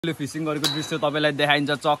Fishing गरेको दृश्य तपाईलाई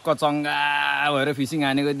देखाइन्छ, चक्क चङ्गा भएर फिसिङ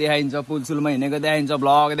हानेको देखाइन्छ, पुलसुलमा हिँडेको देखाइन्छ,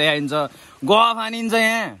 ब्लग देखाइन्छ, गफ हानिन्छ।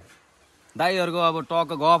 यहाँ दाईहरुको अब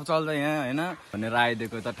टक्क गफ चल्छ यहाँ हैन भनेर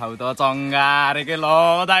आइदिएको त ठाउँ त चङ्गा रे के ल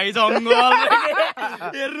दाई जंगल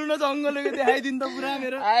हेर्नु न जंगलको देखाइदिन त पुरा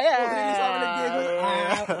मेरो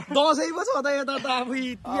दशैं पो छ त यता त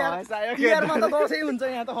आफै तिहारमा त दशैं हुन्छ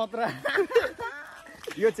यहाँ त खतरा।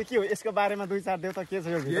 यो चाहिँ के हो यसको बारेमा दुई चार देऊ त के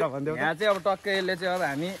छ यो भित्र भन्देऊ। यहाँ चाहिँ अब टक्कै यसले चाहिँ अब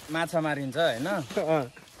हामी माछा मारिन्छ हैन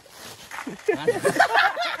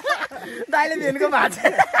दाइले भेनको माछा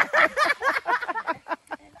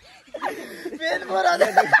भेन मोरा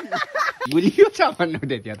बुलियो छ भन्नु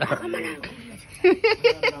हुँदै थियो त।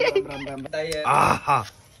 आहा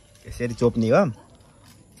यसरी चोप्नी हो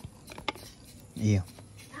यो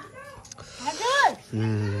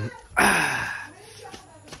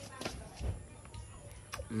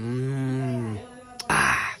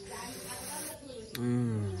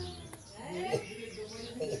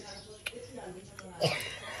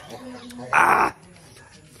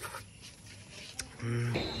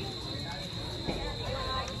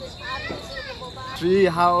ट्री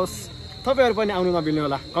हाउस तपाईहरु पनि आउनु नबिल्नु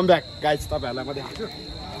होला। कम ब्याक गाइज तपाईहरुलाई म देखाउँछु।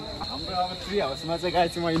 हाम्रो अब ट्री हाउसमा चाहिँ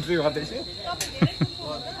गाइज म इन्ट्री गर्दैछु।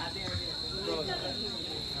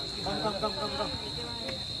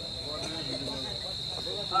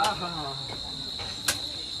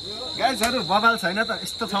 गाइजहरु बबाल छैन त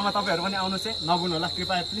यस्तो ठाउँमा तपाईहरु पनि आउनु चाहिँ नबुल्नु होला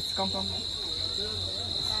कृपया प्लिज कम कम।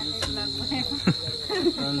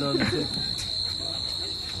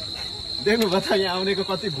 देख्नुभयो त यहाँ आउनेको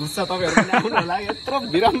कति घुस छ तपाईहरु पनि आउनु होला। यत्रो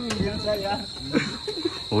भिरम मिल्छ यार।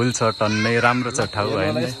 हुल छ टन्नै राम्रो छ ठाउँ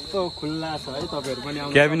हैन। यस्तो खुल्ला छ है तपाईहरु पनि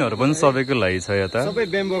आउनु। क्याबिनहरु पनि सबैको लागि छ यता। सबै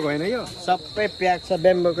बेम्बोको हैन यो सबै प्याक छ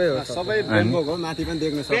बेम्बोकै हो। सबै बेम्बोको माथि पनि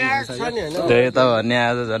देख्न सक्नुहुन्छ हैन। त्यही त भन्ने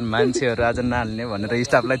आज झन् मान्छेहरु आज नाल्ने भनेर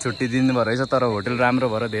स्टाफलाई छुट्टी दिनु भयो रहेछ तर होटल राम्रो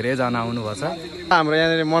भएर धेरै जना आउनु भछ। हाम्रो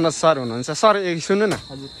यहाँ मनोज सर हुनुहुन्छ। सर सुन्नु न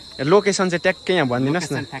लोकेसन चाहिँ ट्याक्कै यहाँ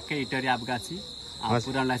भनिदिनुस् न। ठ्याक्कै इटरी आबगाछी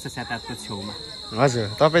पुरानो छ सेताको छेउमा।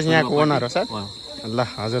 हजुर तपाईँ यहाँको ओनर हो सर? ल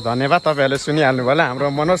हजुर धन्यवाद तपाईहरुले सुनिहाल्नु भयो। हाम्रो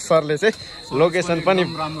मनोज सरले चाहिँ लोकेसन पनि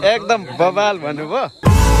एकदम बबाल भन्नुभयो।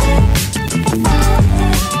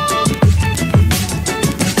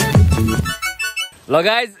 ल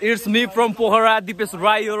guys it's me from Pokhara Dipesh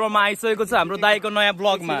Rai हो। रमा आइसकेको छ हाम्रो दाइको नयाँ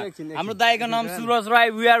ब्लगमा। हाम्रो दाइको नाम Suraj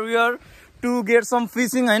Rai. We are here to get some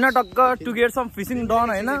fishing हैन टक्क to get some fishing done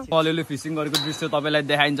हैन। अलिअलि फिसिङ गरेको दृश्य तपाईलाई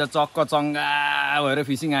देखाइन्छ, चक्क चङ्गा भएर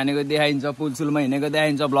फिसिङ हानेको देखाइन्छ, पुलसुलमा हिँडेको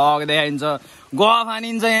देखाइन्छ, ब्लग देखाइन्छ, गफ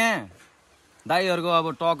हानिन्छ। यहाँ दाइहरुको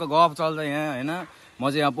अब टक्क गफ चल्छ यहाँ हैन। म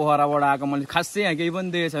चाहिँ यहाँ पोखराबाट आएको मैले खासै यहाँ केही पनि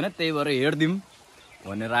देखेको छैन त्यही भएर हेर्दिम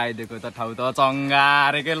भनेर आइदिएको त ठाउँ त चङ्गा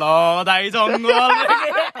रे के ल दाइ जंगल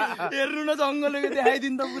हेर्नु न जंगलको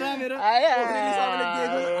देखाइदिन त पुरा मेरो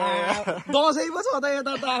दशैं पो छ त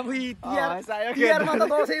यता त आफै तिहारमा त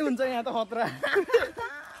दशैं हुन्छ यहाँ त खतरा।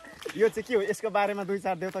 यो चाहिँ के हो यसको बारेमा दुई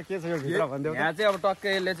चार देऊ त के छ यो भित्र भन्देऊ। यहाँ चाहिँ अब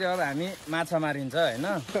टक्कै यसले चाहिँ अब हामी माछा मारिन्छ हैन।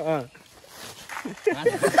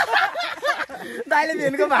 दाइले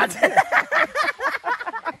भेनको माछा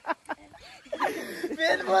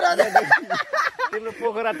भेन मोरा तिम्रो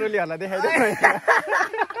पोखरा टोलीहरुलाई देखाइदिनु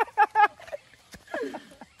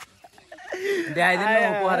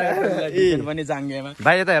देखाइदिनु पोखरा पनि जाङ्गेमा।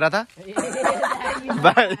 भाइ यता हेर त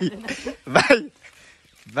भाइ भाइ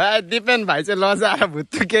भाइ दिपेन भाइ चाहिँ लजाएर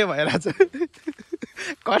भुत्तुके भइरहेछ।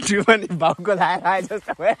 कटु पनि भाउको लाएर आए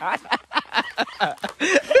जस्तो भयो।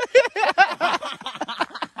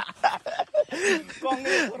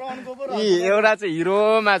 एउटा चाहिँ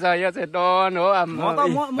हिरोमा छ यो चाहिँ डन हो।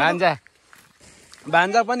 भान्जा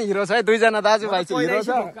भान्जा पनि हिरो छ है। दुईजना दाजुभाइ चाहिँ हिरो छ।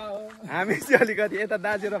 हामी चाहिँ अलिकति यता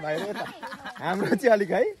दाजु र भाइ यता हाम्रो चाहिँ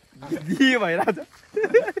अलिक है दि भइरहेछ।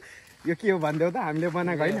 यो के हो भनिदेऊ त हामीले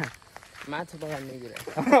बनाएको होइन माछा पकाउने कुरा।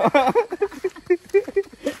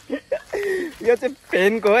 यो चाहिँ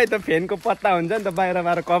फेनको है त फेनको पत्ता हुन्छ नि त बाहिर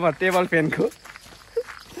बाहिर कभर टेबल फेनको।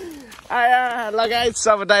 आया लगाइ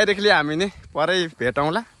सब डाइरेक्टली हामी नै परै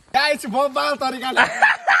भेटौँला गाइस बबाल तरिकाले।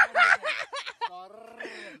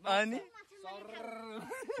 अनि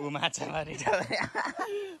उ माछा मारिन्छ।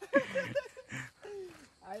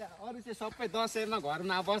 आया अरु चाहिँ सबै दशैंमा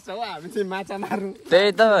घरमा बस्छ हो हामी चाहिँ माछा मार्नु।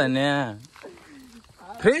 त्यही त भने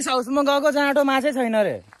फ्रेस हाउसमा गएको जाँटो माछै छैन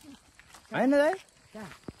रे हैन दाइ।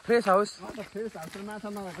 फ्रेस हाउस फ्रेस हाउसमा माछा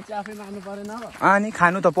नभएको चाहिँ आफै मार्नु परेन हो। अनि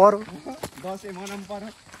खानु त पर्यो दशैं मनाउनु पर्यो।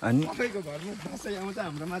 अनि सबैको घरमा दशैं आउँछ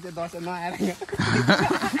हाम्रोमा चाहिँ दशैं नआएर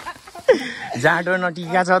जाँटो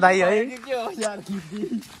नटिका छ दाइ है। के हो यार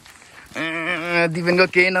दिपेनको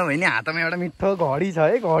केही नभए नि हातमा एउटा मिठो घडी छ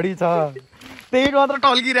है। घडी छ त्यही मात्र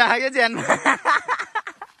टल्किरहेको क्या ज्यानमा।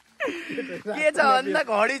 के छ भन्दा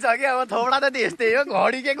घडी छ कि अब थोडा त त्यस्तै हो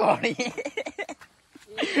घडी के घडी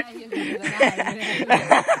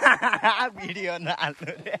भिडियो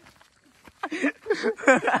नहाल्नु रे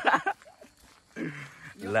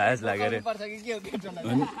लाज लागेर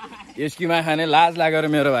यसकीमा खाने लाज लागेर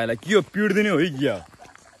मेरो भाइलाई के हो पिड्दिने हो क्या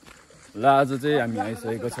ल आज चाहिँ हामी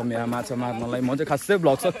आइसकेको छौँ यहाँ माछा मार्नलाई म चाहिँ खासै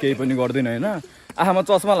ब्लग सब केही पनि गर्दिनँ होइन आँखामा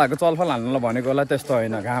चस्मा लगाएको चलफल हाल्नुलाई भनेको होला त्यस्तो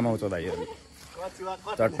होइन घाम आउँछ भाइहरू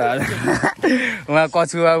चट्टा उहाँ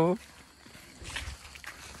कछुवा ऊ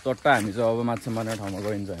चट्टा हामी चाहिँ अब माछा मार्ने ठाउँमा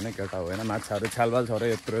गइन्छ होइन केटा हो होइन माछाहरू छ्यालबाल छ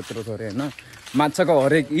अरे यत्रो यत्रो छ अरे होइन माछाको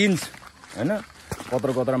हरेक इन्च होइन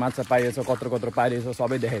कत्रो कत्रो माछा पाइएछ कत्रो कत्रो पारिएछ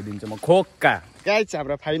सबै देखाइदिन्छु म खोक्का गाइस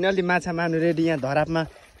हाम्रो फाइनली माछा मार्नु रेडी यहाँ धरापमा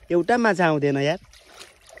एउटा माछा आउँदैन यार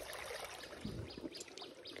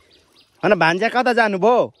होइन भान्जा कता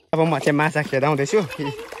जानुभयो अब म चाहिँ माछा खेदाउँदैछु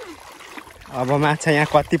अब माछा यहाँ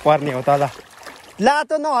कति पर्ने हो त ल ला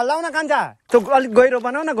त नहल्लाउ न कान्छा त्यो अलिक गहिरो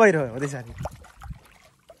बनाऊ न गहिरो हो त्यसरी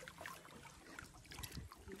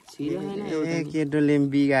केटो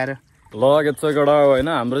लेम्बी गाह्रो लगेको छ केटा होइन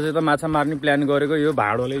हाम्रो चाहिँ त माछा मार्ने प्लान गरेको यो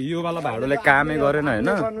भाडोले यो वाला भाडोले कामै गरेन होइन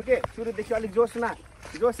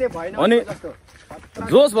अनि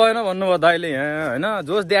जोस भएन भन्नुभयो दाइले यहाँ होइन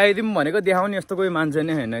जोस देखाइदिउँ भनेको देखाउने यस्तो कोही मान्छे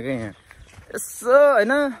नै होइन क्या यहाँ यसो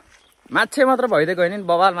होइन माछा मात्र भइदिएको होइन नि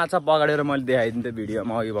बबाल माछा पकाडेर मैले देखाइदिन्थेँ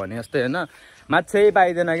भिडियोमा अघि भने जस्तै होइन माछै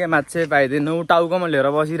पाइँदैन क्या माछै पाइँदैन टाउकोमा लिएर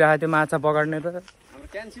बसिरहेको थियो माछा पकाड्ने त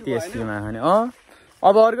त्यसमा खाने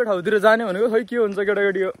अब अर्को ठाउँतिर जाने भनेको खै के हुन्छ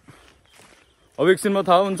केटाकेटी हो अब एकछिनमा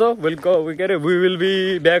थाहा हुन्छ वेलकम के अरे वी विल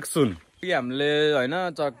बी ब्याक सुन हामीले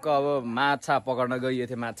होइन चक्क अब माछा पकाउन गइएको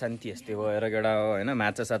थियो माछा नि त्यस्तै भएर केटा हो होइन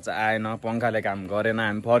माछा साछा आएन पङ्खाले काम गरेन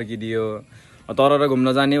हामी फर्किदियो तर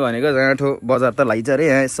घुम्न जाने भनेको जाँठो बजार त लैछ अरे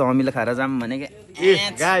यहाँ यसो अमिलो खाएर जाऊँ भनेको ए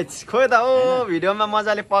गाइस खोइ त ओ भिडियोमा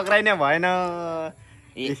मजाले पक्राइ नै भएन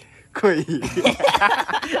खोइ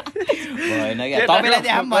भएन क्या तपाईँलाई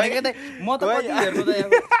देखाऊँ भनेको त म त पछि हेर्नु त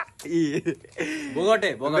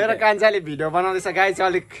भोगटे मेरो कान्छाले भिडियो बनाउँदैछ गाइस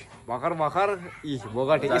अलिक भर्खर भर्खर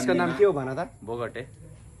भोगटे यसको नाम के हो भन त भोगटे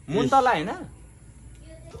मुन्तला होइन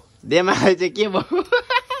देमाले चाहिँ के भयो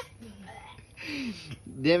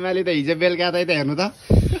देमाले त हिजो बेलुका त हेर्नु त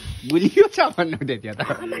गुलियो छ भन्नु थियो त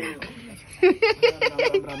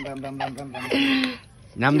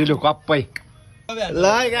नाम दिलु कप्पै ल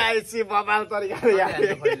गाइस बबाल तरिकाले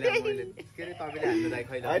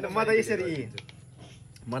होइन म त यसरी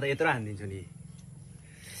म त यत्रो हानिदिन्छु नि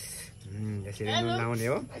यसरी नुन लाउने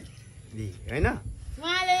हो होइन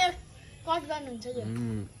कट गर्नुहुन्छ यो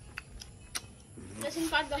एकछिन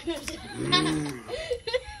कट गर्नुहुन्छ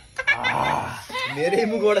मेरै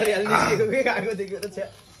मुखबाट निस्केको के गएको देख्यो त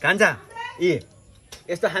कान्छा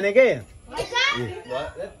यस्तो खाने के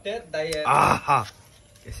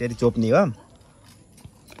यसरी चोप्ने हो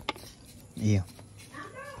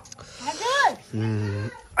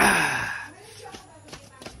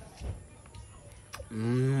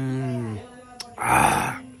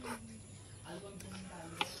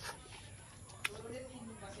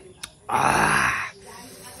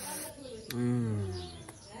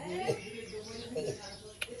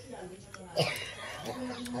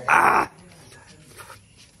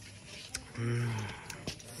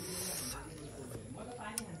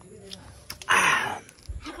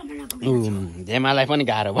जेमालाई पनि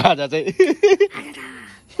गाह्रो भयो आज चाहिँ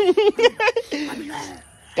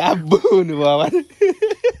काबु हुनुभयो अब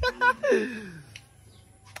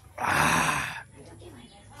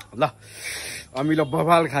ल अमिलो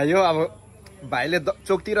बबाल खायो अब भाइले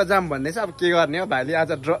चोकतिर जाम भन्दैछ अब के गर्ने हो भाइले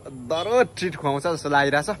आज दरो ट्रिट खुवाउँछ जस्तो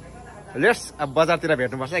लागिरहेछ लेट्स अब बजारतिर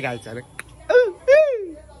भेट्नुपर्छ है गाइसहरू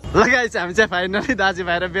ल गाइस हामी चाहिँ फाइनली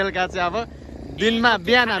दाजुभाइ र बेलुका चाहिँ अब दिनमा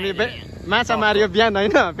बिहान हामी माछा मारियो बिहान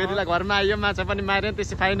होइन फेरिलाई घरमा आइयो माछा पनि मार्यो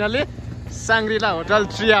त्यसै फाइनली साङ्ग्रिला होटल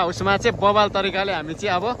ट्री हाउसमा चाहिँ बबाल तरिकाले हामी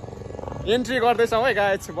चाहिँ अब एन्ट्री गर्दैछौँ है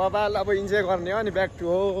गाइस बबाल अब इन्जोय गर्ने हो अनि ब्याक टु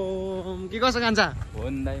होम के कसो खान्छ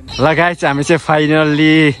ल गाइस हामी चाहिँ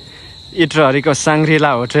finally इटरहरीको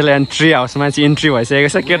Shangri-La hotel and tree हाउसमा चाहिँ इन्ट्री भइसकेको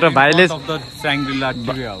छ केटा भाइले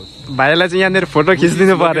भाइलाई चाहिँ यहाँनिर फोटो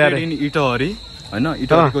खिचिदिनु पर्यो अरे इटहरी होइन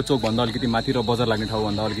इटहरीको चोक भन्दा अलिकति माथि र बजार लाग्ने ठाउँ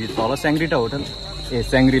भन्दा अलिकति तल स्याङ्ग्रिला होटल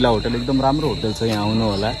स्याङ्ग्रिला होटल एकदम राम्रो होटल छ यहाँ आउनु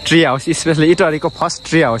होला tree house specially इटहरीको first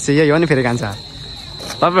tree house चाहिँ यही हो नि फेरि कान्छ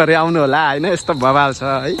तपाईँहरू आउनु होला होइन यस्तो बबाल छ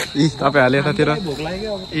है तपाईँहरूले यतातिर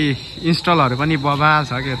इन्स्टलहरू पनि बबाल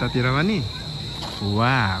छ कि यतातिर पनि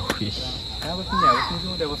वाह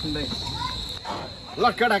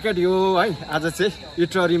ल केटाकेटी हो है आज चाहिँ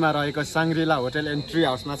इटहरीमा रहेको साङ्ग्रिला होटल एन्ड ट्री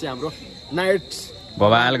हाउसमा चाहिँ हाम्रो नाइट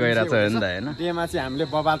बबाल गइरहेछ हो नि त होइन डेमा चाहिँ हामीले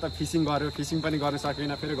बबाल त फिसिङ गर्यो फिसिङ पनि गर्न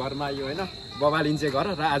सकेन फेरि घरमा आयो होइन बबाल इन्जोय गर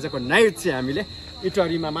र आजको नाइट चाहिँ हामीले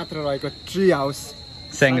इटरीमा मात्र रहेको ट्री हाउस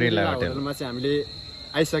स्याङ्ग्रिला होटलमा चाहिँ हामीले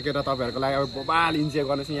आइसकेर तपाईँहरूको लागि अब बबाल इन्जोय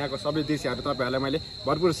गर्नेछु यहाँको सबै दृश्यहरू तपाईँहरूलाई मैले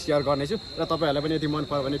भरपुर सेयर गर्नेछु र तपाईँहरूलाई पनि यदि मन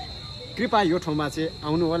पर्यो भने कृपया यो ठाउँमा चाहिँ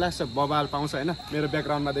आउनु होला बबाल पाउँछ होइन मेरो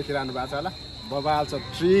ब्याकग्राउन्डमा देखिरहनु भएको छ होला बबाल छ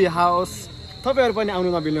ट्री हाउस तपाईँहरू पनि आउनु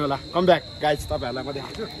नबिल्नु होला कम ब्याक गाइज तपाईँहरूलाई म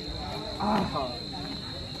देखाउँछु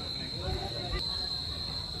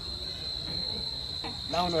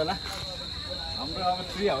आउनु होला हाम्रो अब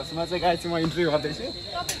ट्री हाउसमा चाहिँ गाइज म इन्ट्री गर्दैछु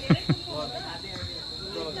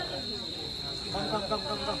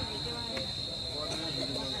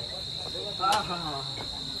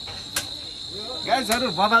गाइजहरू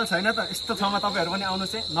बबाल छैन त यस्तो ठाउँमा तपाईँहरू पनि आउनु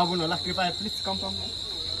चाहिँ नबुल्नु होला कृपया प्लिज कम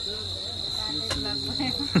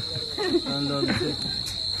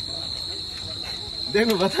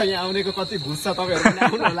देख्नुभयो त यहाँ आउनेको कति घुस छ तपाईँहरू पनि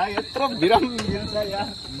आउनु होला यत्रो भिरम मिल्छ यहाँ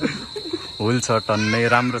हुल छ टन्नै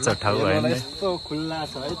राम्रो छ ठाउँ होइन यस्तो खुल्ला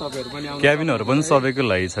छ है तपाईँहरू पनि आउनु क्याबिनहरू पनि सबैको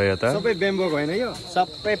लागि छ यो त सबै बेम्बोको होइन यो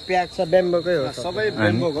सबै प्याक छ बेम्बोकै हो सबै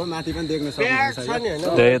बेम्बोको हो माथि पनि देख्न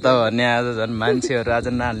सक्नुहुन्छ त्यही त भन्ने आज झन् मान्छेहरू आज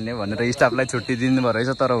नाल्ने भनेर स्टाफलाई छुट्टी दिनुभएको रहेछ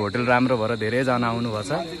तर होटल राम्रो भएर धेरैजना आउनुभएको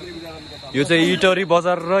छ यो चाहिँ इटरी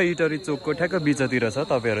बजार र इटरी चोकको ठ्याक्क बिचतिर छ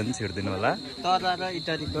तपाईँहरू पनि छिर्दिनु होला तरा र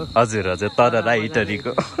इटरीको हजुर हजुर तर र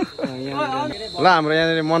इटरीको ल हाम्रो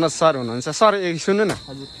यहाँनिर मनोज सर हुनुहुन्छ सर सुन्नु न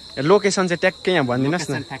लोकेसन चाहिँ ट्याक्कै यहाँ भनिदिनुहोस्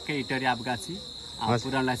न ठ्याक्कै इटरी आबगाछी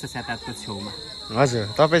पुरानो लाइसेन्स यातायातको छेउमा हजुर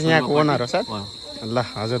तपाईँ चाहिँ यहाँको ओनर हो सर ल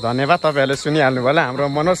हजुर धन्यवाद तपाईँहरूले सुनिहाल्नु भयो होला हाम्रो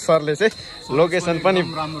मनोज सरले चाहिँ लोकेसन पनि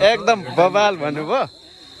एकदम बबाल भन्नुभयो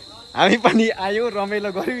हामी पनि आयौँ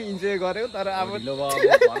रमाइलो गऱ्यौँ इन्जोय गऱ्यौँ तर अब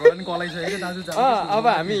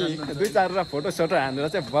हामी 2-4 फोटो सोटो हानेर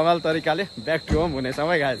चाहिँ बबाल तरिकाले ब्याक टु होम हुनेछौँ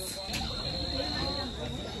है गाइज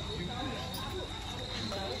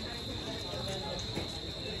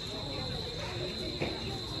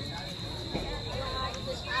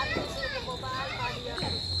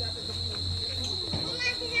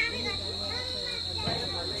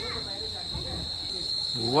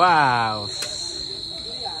वाउ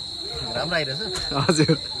राम्रो आइरहेछ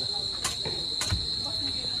हजुर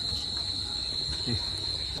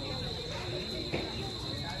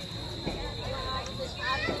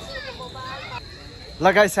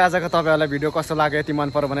ल गाइस आजको तपाईँहरूलाई भिडियो कस्तो लाग्यो यति मन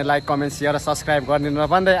पर्यो भने लाइक कमेन्ट सेयर र सब्सक्राइब गरिदिनु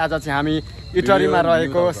भन्दै आज चाहिँ हामी इटरीमा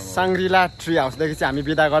रहेको साङ्ग्रिला ट्री हाउसदेखि चाहिँ हामी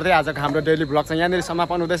बिदा गर्दै आजको हाम्रो डेली ब्लग चाहिँ यहाँनिर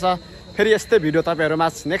समापन हुँदैछ फेरि यस्तै भिडियो तपाईँहरूमा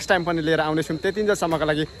नेक्स्ट टाइम पनि लिएर आउनेछौँ त्यतिन्जेलसम्मको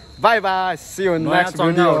लागि by by C you next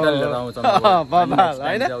video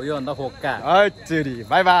होइन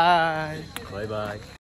बाई बाई